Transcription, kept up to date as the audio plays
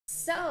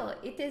So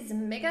it is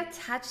Mega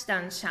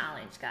Touchdown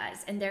Challenge,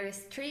 guys, and there is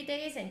 3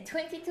 days and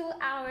 22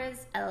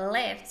 hours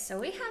left. So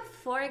we have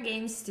 4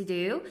 games to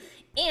do,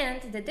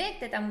 and the deck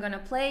that I'm gonna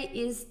play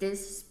is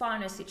this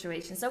spawner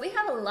situation. So we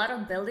have a lot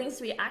of buildings.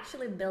 We're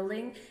actually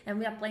building, and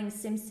we are playing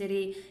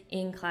SimCity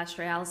in Clash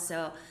Royale.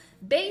 So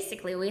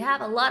basically, we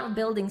have a lot of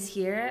buildings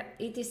here.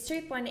 It is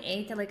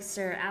 3.8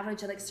 elixir,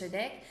 average elixir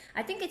deck.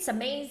 I think it's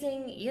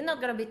amazing. You're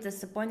not gonna be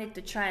disappointed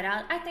to try it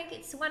out. I think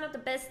it's one of the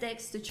best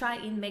decks to try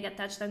in Mega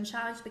Touchdown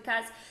Challenge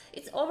because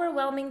it's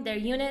overwhelming their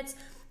units.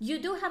 You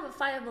do have a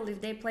fireball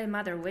if they play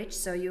Mother Witch,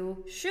 so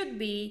you should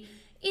be,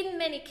 in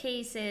many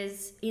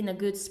cases, in a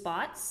good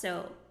spot.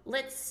 So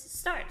let's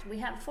start. We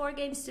have 4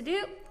 games to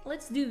do.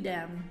 Let's do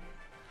them.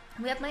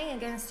 We are playing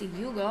against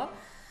Hugo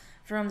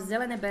from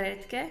Zelene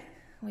Beretke,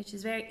 which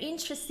is very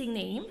interesting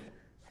name.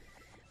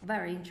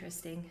 Very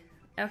interesting.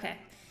 Okay,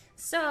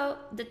 so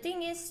the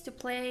thing is to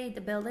play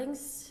the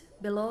buildings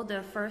below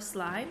the first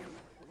line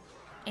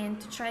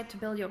and to try to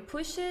build your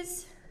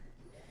pushes.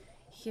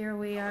 Here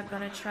we are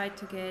gonna try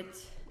to get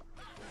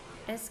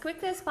as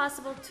quickly as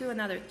possible to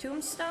another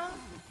tombstone.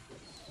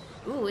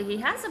 Ooh, he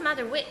has a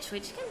Mother Witch,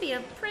 which can be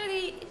a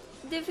pretty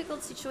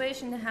difficult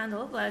situation to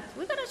handle, but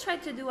we're gonna try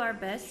to do our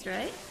best,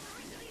 right?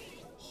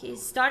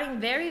 He's starting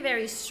very,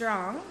 very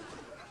strong.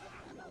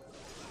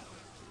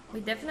 We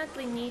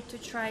definitely need to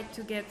try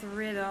to get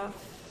rid of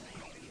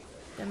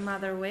the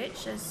Mother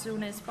Witch as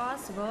soon as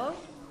possible.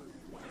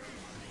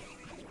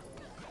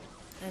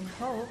 And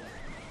hope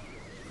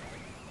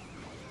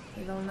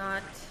he will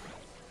not...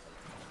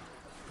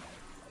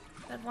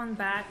 That one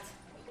bat.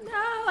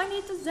 No, I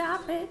need to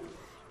zap it.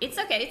 It's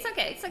okay, it's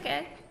okay, it's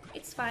okay.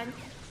 It's fine.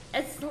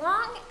 As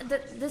long...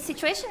 The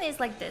situation is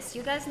like this.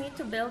 You guys need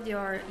to build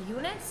your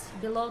units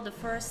below the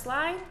first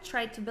line.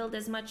 Try to build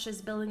as much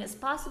as building as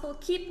possible.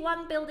 Keep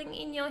one building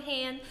in your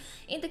hand.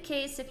 In the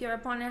case if your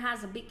opponent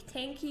has a big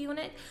tanky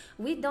unit.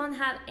 We don't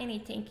have any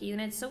tanky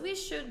units, so we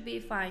should be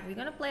fine. We're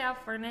gonna play our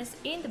Furnace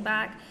in the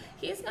back.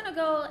 He's gonna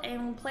go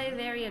and play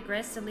very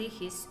aggressively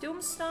his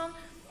Tombstone.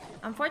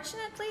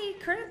 Unfortunately,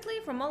 currently,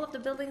 from all of the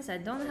buildings, I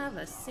don't have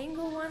a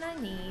single one I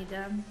need.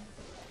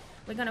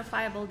 We're gonna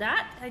fireball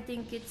that. I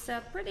think it's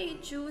a pretty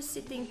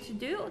juicy thing to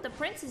do. The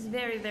Prince is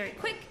very, very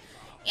quick.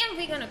 And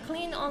we're gonna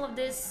clean all of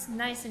this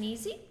nice and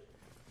easy.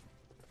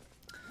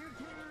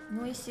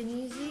 Nice and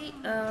easy.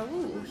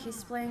 Ooh,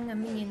 he's playing a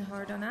minion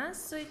horde on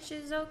us, which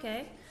is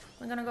okay.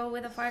 We're gonna go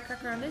with a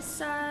firecracker on this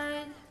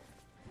side.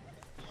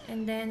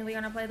 And then we're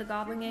gonna play the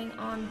Goblin Gang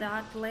on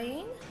that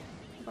lane.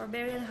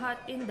 Barbarian Hut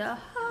in the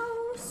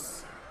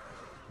house.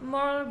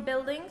 More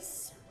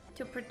buildings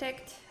to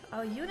protect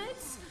our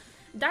units.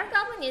 Dark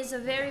Goblin is a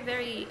very,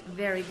 very,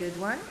 very good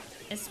one,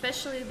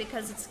 especially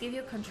because it's give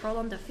you control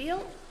on the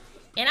field,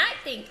 and I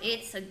think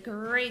it's a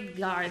great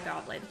guard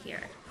goblin here.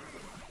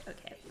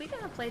 Okay, we're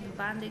gonna play the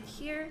bandit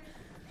here.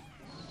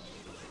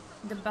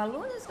 The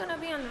balloon is gonna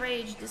be on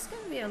rage. This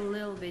can be a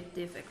little bit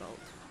difficult.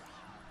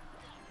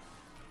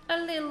 A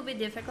little bit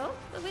difficult,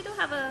 but we do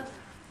have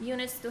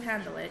units to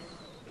handle it.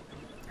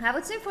 I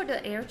would say for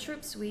the air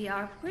troops, we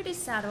are pretty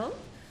settled.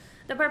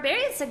 The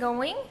barbarians are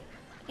going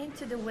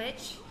into the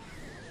witch.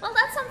 Well,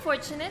 that's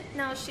unfortunate.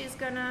 Now she's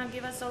gonna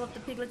give us all of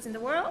the piglets in the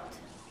world.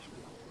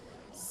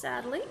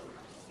 Sadly.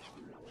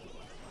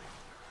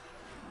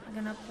 I'm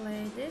gonna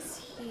play this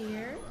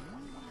here.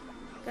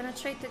 Gonna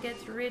try to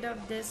get rid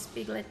of this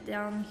piglet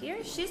down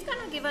here. She's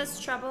gonna give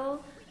us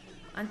trouble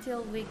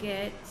until we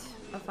get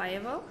a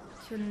fireball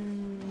to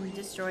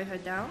destroy her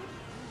down.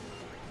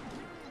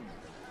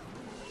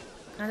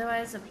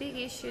 Otherwise, a big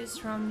issue is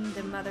from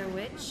the Mother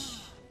Witch.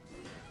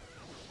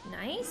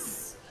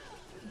 Nice.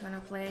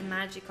 Gonna play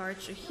Magic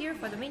Archer here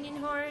for the minion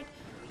horde,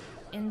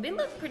 and we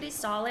look pretty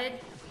solid.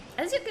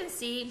 As you can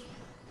see,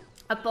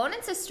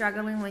 opponents are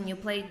struggling when you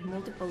play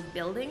multiple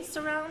buildings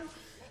around,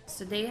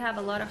 so they have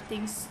a lot of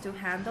things to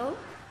handle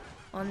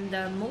on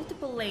the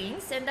multiple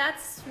lanes, and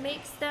that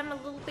makes them a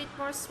little bit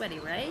more sweaty,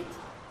 right?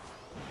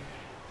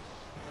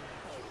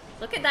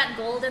 Look at that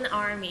golden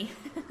army.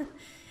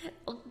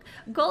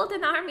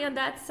 Golden army on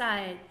that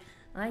side.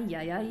 Ay,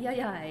 ay, ay,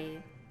 ay,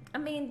 ay. I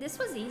mean, this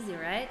was easy,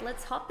 right?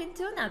 Let's hop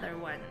into another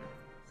one.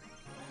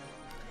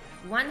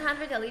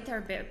 100 elite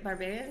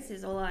barbarians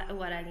is all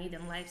what I need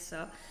in life,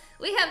 so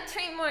we have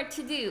 3 more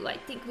to do. I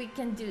think we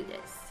can do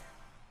this.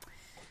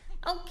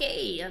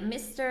 Okay,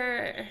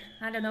 Mr.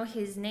 I don't know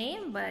his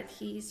name, but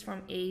he's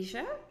from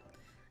Asia.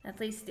 At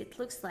least it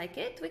looks like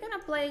it. We're gonna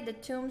play the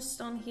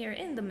Tombstone here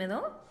in the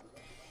middle.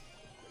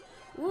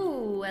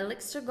 Ooh,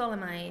 Elixir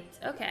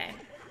Golemite. Okay.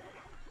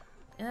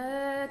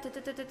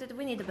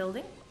 We need a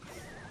building.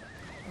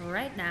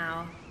 Right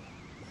now.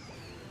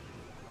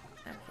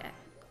 Okay,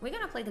 we're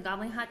gonna play the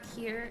Goblin Hut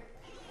here.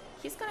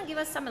 He's gonna give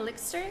us some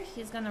elixir.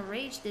 He's gonna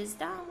rage this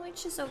down,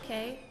 which is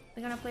okay.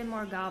 We're gonna play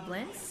more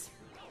goblins.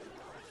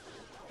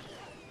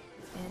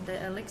 And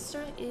the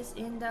elixir is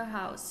in the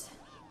house.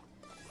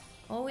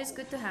 Always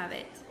good to have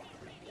it.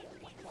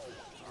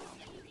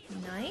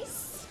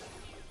 Nice.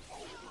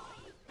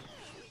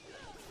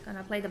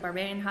 Gonna play the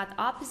Barbarian Hut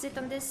opposite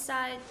on this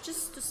side,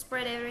 just to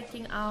spread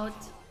everything out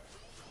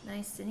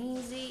Nice and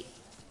easy.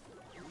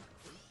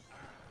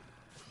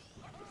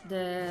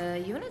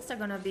 The units are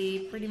gonna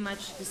be pretty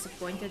much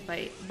disappointed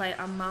by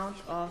amount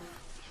of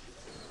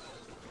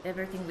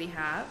everything we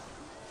have.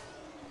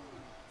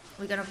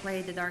 We're gonna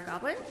play the Dark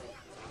Goblin.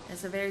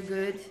 It's a very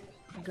good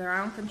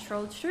ground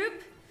control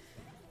troop.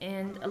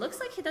 And it looks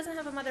like he doesn't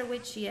have a Mother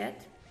Witch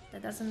yet.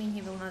 That doesn't mean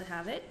he will not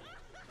have it.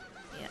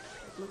 Yeah,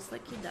 it looks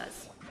like he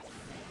does.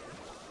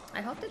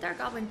 I hope the Dark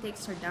Goblin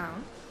takes her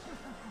down.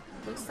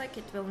 Looks like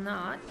it will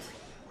not.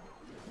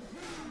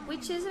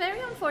 Which is very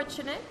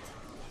unfortunate.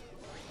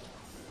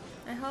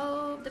 I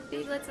hope the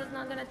piglets are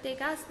not gonna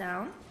take us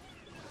down.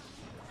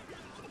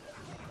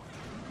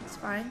 It's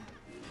fine.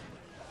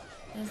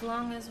 As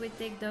long as we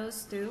take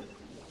those two,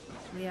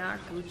 we are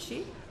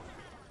Gucci.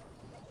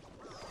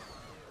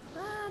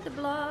 Ah, the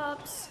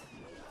blobs.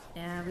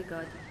 Yeah, we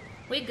good.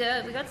 We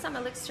good. We got some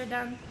elixir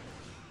down,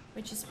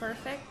 which is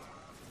perfect.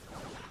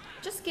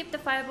 Just keep the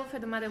fireball for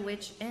the Mother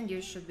Witch and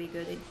you should be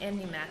good in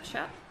any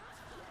matchup.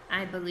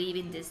 I believe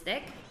in this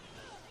deck.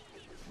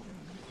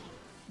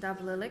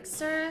 Double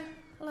elixir.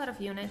 A lot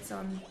of units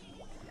on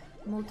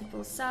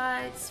multiple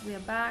sides. We are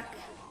back.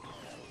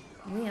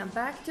 We are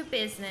back to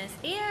business.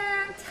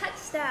 And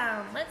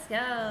touchdown! Let's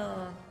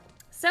go!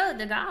 So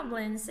the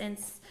goblins and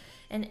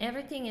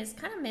everything is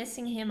kind of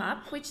messing him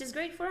up, which is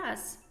great for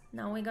us.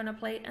 Now we're gonna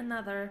play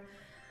another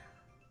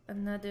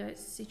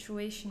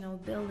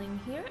situational building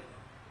here.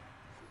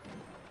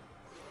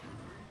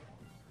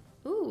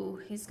 Ooh,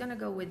 he's gonna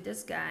go with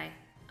this guy.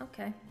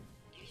 Okay.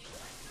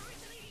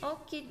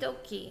 Okie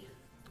dokie.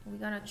 We're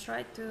gonna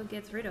try to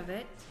get rid of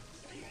it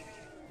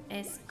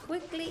as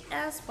quickly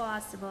as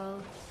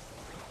possible.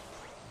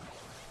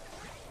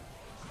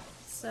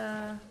 So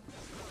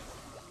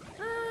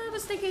I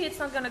was thinking it's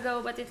not gonna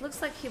go, but it looks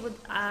like he would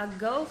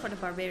go for the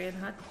Barbarian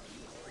Hut.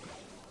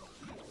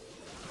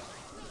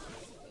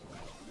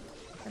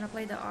 Gonna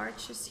play the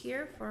archers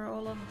here for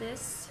all of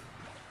this.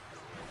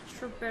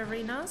 Troop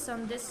arenas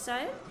on this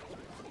side.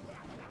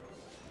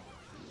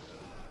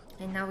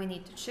 And now we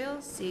need to chill,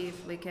 see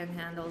if we can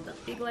handle the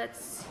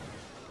piglets.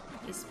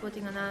 He's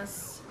putting on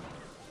us.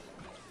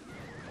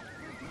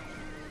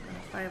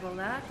 Fireball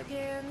that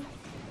again.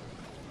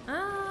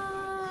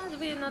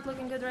 We're not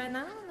looking good right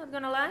now, not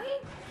gonna lie.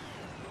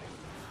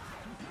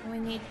 We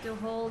need to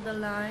hold the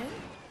line.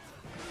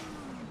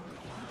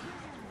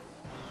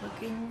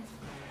 Looking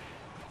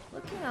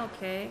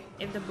okay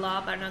if the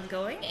blob are not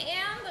going,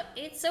 and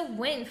it's a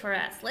win for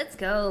us. Let's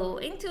go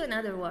into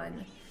another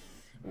one.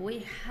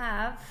 We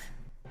have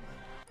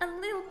a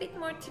little bit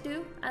more to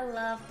do. I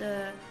love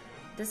the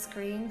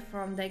screen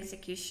from the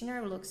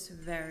Executioner. Looks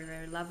very,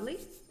 very lovely.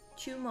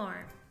 Two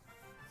more.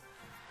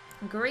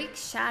 Greek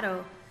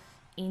Shadow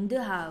in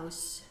the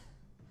house.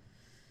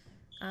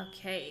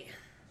 Okay,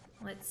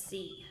 let's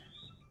see.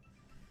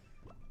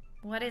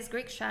 What is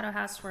Greek Shadow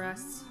has for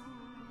us?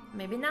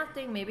 Maybe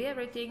nothing, maybe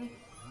everything.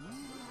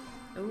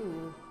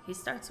 Ooh, he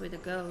starts with a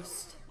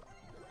ghost.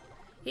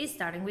 He's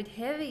starting with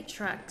heavy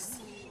trucks.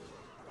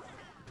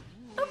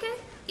 Okay,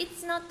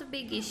 it's not a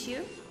big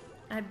issue,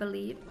 I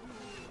believe.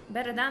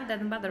 Better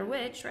than Mother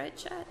Witch, right,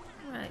 chat?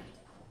 Right.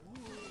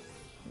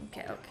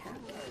 Okay.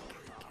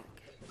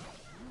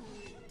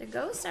 The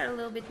ghosts are a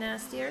little bit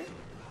nastier.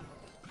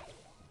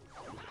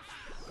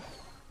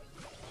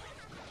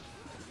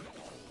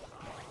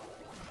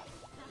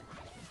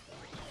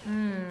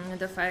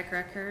 The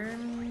firecracker,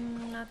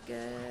 not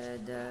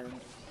good.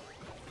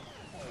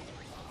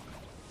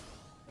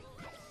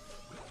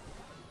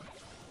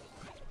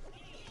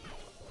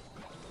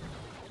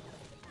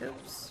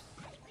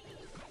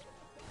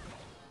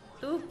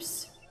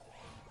 Oops.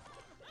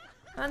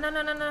 Oh,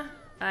 no.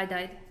 I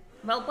died.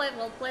 Well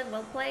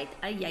played.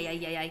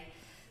 Ay.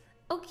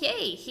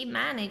 Okay, he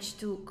managed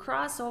to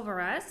cross over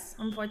us,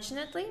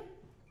 unfortunately.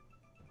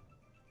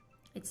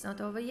 It's not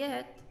over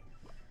yet.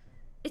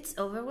 It's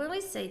over when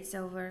we say it's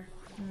over.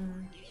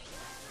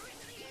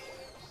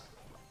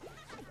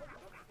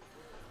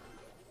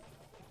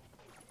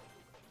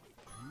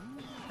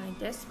 I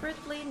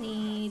desperately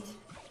need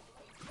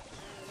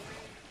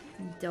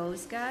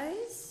those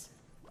guys.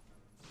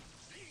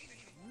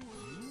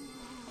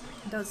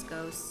 Those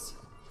ghosts.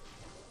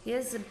 He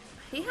has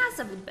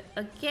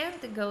again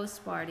the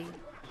ghost party.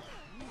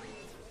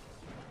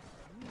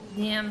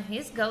 Damn,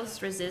 he's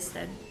ghost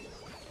resistant.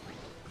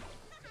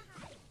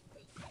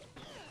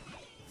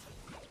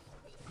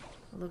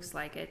 Looks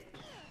like it.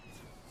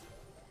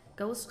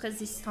 Ghost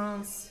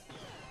resistance.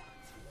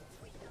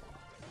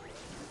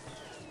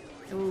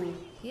 Ooh,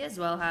 he as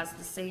well has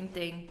the same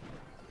thing.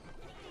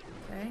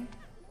 Okay.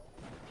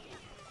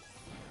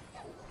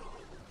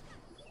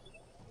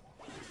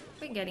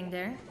 We're getting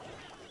there.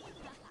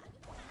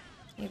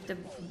 If the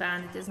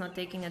bandit is not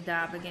taking a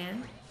dab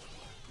again.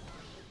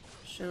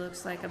 Sure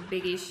looks like a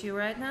big issue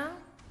right now.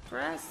 For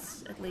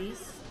us, at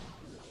least.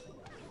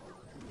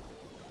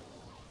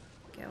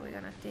 Okay, we're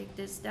gonna take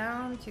this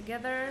down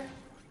together.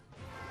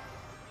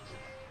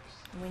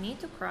 We need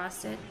to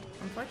cross it.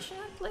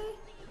 Unfortunately,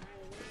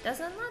 it does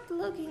not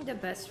looking the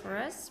best for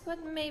us,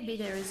 but maybe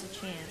there is a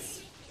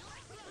chance.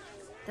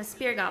 The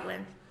Spear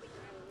Goblin.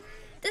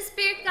 The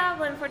Spirit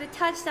Goblin for the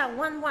touchdown,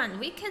 1-1.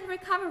 We can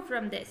recover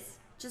from this.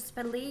 Just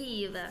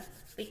believe.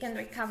 We can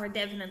recover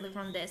definitely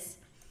from this.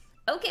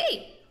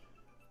 Okay.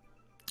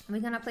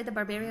 We're gonna play the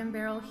Barbarian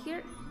Barrel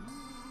here.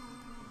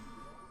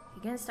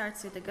 Again,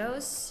 starts with the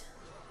ghost.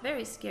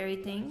 Very scary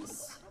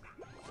things.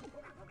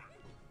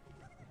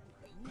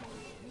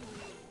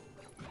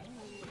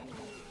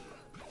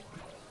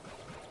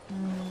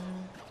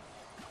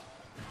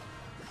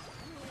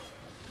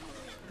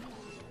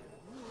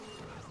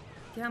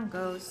 Damn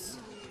ghost.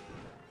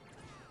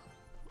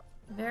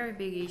 Very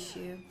big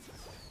issue.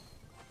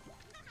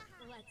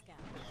 Let's go.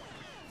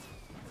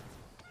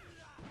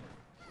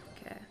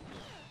 Okay.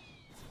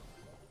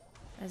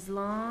 As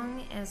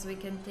long as we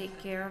can take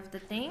care of the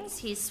things.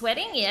 He's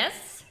sweating,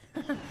 yes.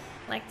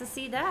 Like to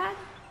see that.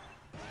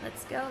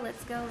 Let's go,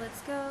 let's go,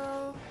 let's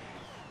go.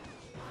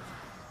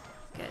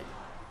 Good.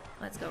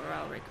 Let's go,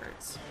 Royal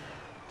Recruits.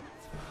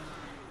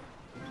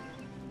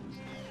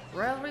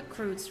 Royal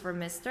Recruits for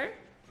Mister.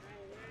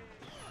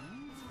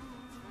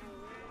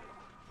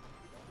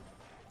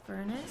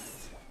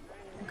 Furnace.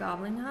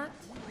 Goblin Hut.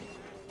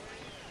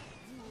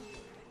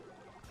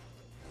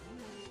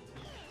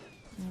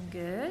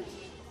 Good.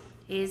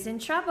 He's in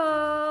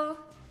trouble.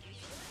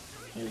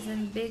 He's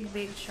in big,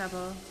 big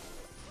trouble.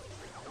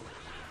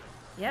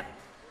 Yep.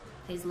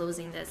 He's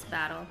losing this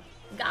battle.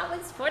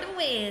 Goblins for the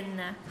win.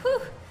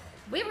 Whew.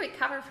 We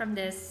recovered from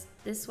this.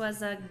 This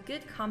was a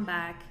good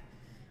comeback.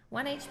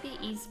 1 HP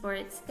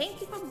Esports.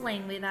 Thank you for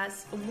playing with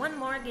us. One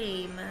more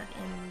game.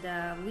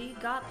 And we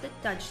got the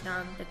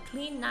touchdown. The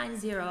clean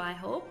 9-0, I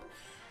hope.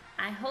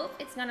 I hope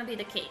it's gonna be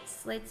the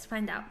case. Let's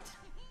find out.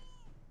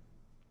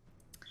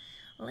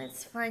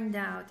 Let's find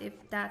out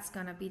if that's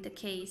gonna be the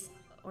case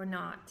or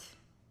not.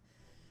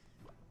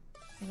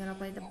 I'm gonna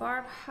play the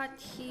Barb Hut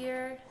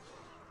here.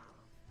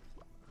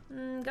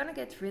 Gonna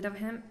get rid of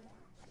him.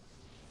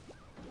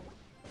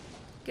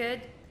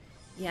 Good.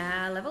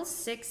 Yeah, level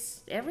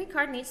 6. Every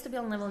card needs to be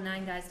on level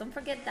 9, guys. Don't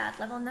forget that.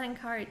 Level 9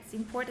 cards.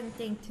 Important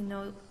thing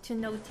to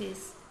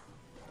notice.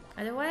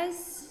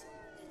 Otherwise,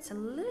 it's a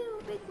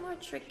little bit more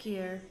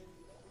trickier.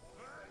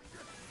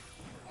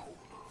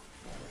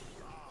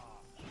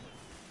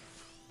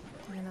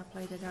 I'm gonna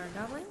play the Dark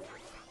Goblin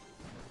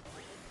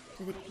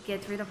to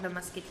get rid of the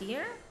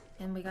Musketeer.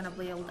 And we're gonna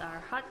build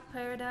our Hut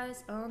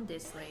Paradise on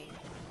this lane.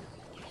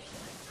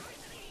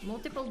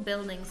 Multiple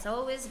buildings,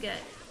 always good.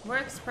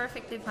 Works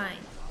perfectly fine.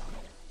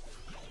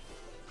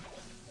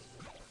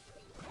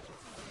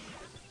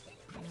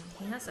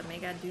 He has a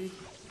mega dude.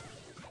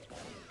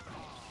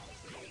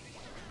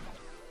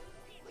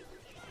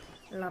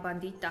 La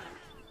Bandita.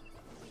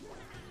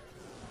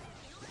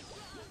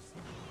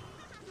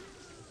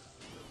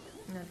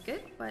 Not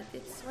good, but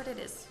it's what it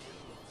is.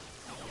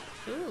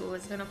 Ooh,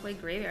 it's gonna play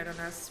Graveyard on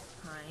us.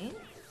 Fine.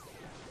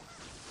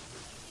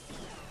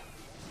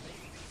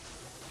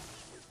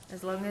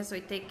 As long as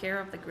we take care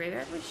of the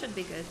graveyard, we should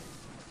be good.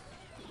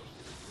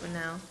 For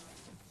now.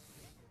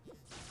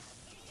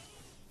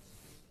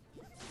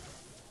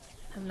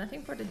 I have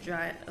nothing for the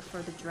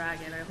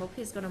dragon. I hope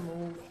he's gonna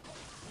move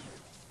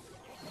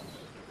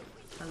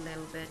a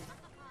little bit.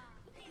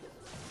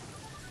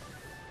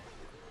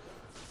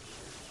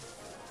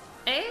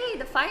 Hey,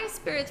 the Fire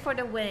Spirit for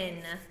the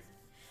win!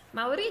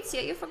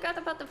 Maurizio, you forgot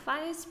about the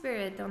Fire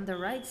Spirit on the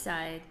right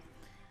side.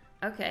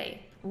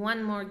 Okay,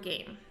 one more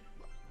game.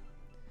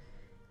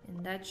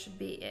 And that should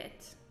be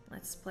it.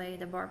 Let's play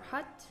the Barb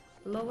Hut.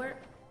 Lower.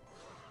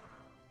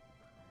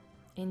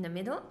 In the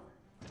middle.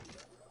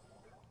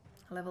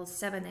 Level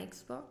 7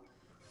 Expo.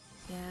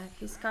 Yeah,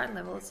 his card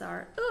levels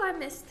are... Oh, I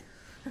missed.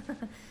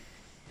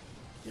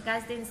 You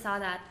guys didn't saw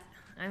that.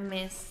 I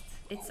missed.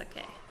 It's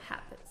okay.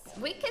 Happens.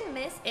 We can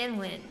miss and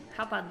win.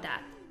 How about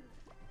that?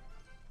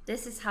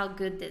 This is how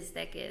good this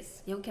deck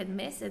is. You can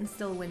miss and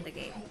still win the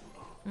game.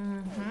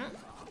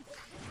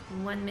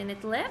 1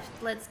 minute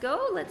left. Let's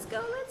go. Let's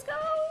go. Let's go.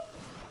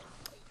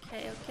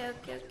 Okay.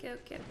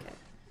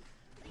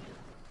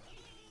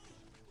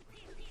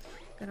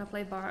 Gonna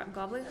play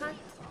Goblin Hut.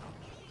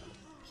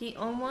 He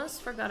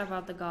almost forgot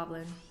about the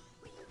Goblin.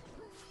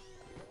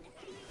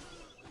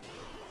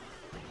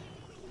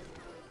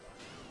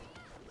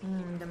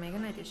 The Mega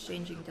Knight is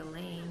changing the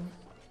lane.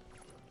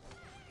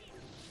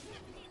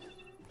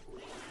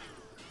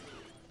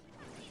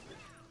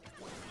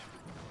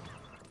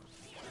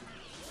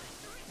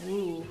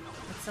 Ooh,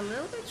 it's a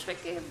little bit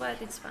tricky,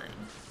 but it's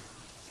fine.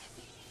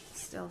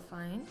 Still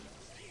fine.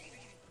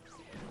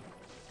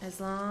 As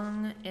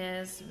long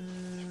as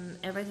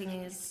everything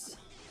is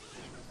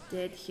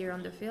dead here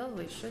on the field,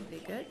 we should be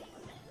good.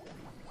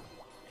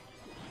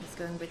 He's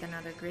going with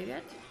another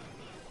graveyard.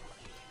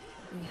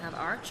 We have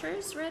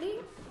archers ready.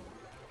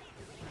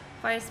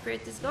 Fire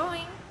Spirit is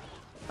going.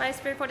 Fire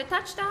Spirit for the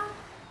touchdown.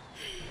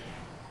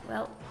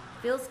 Well,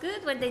 feels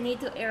good when they need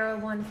to arrow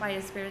one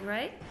Fire Spirit,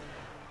 right?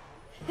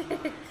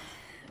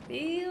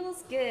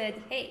 Feels good.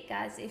 Hey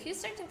guys, if you're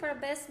searching for a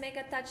best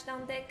mega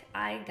touchdown deck,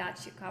 I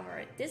got you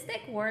covered. This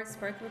deck works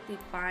perfectly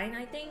fine,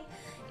 I think,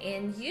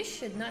 and you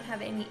should not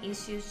have any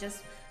issues.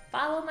 Just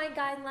follow my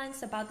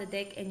guidelines about the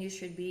deck and you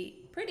should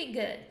be pretty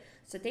good.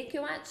 So thank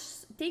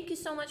you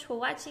so much for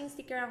watching.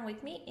 Stick around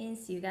with me and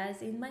see you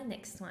guys in my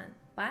next one.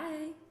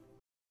 Bye.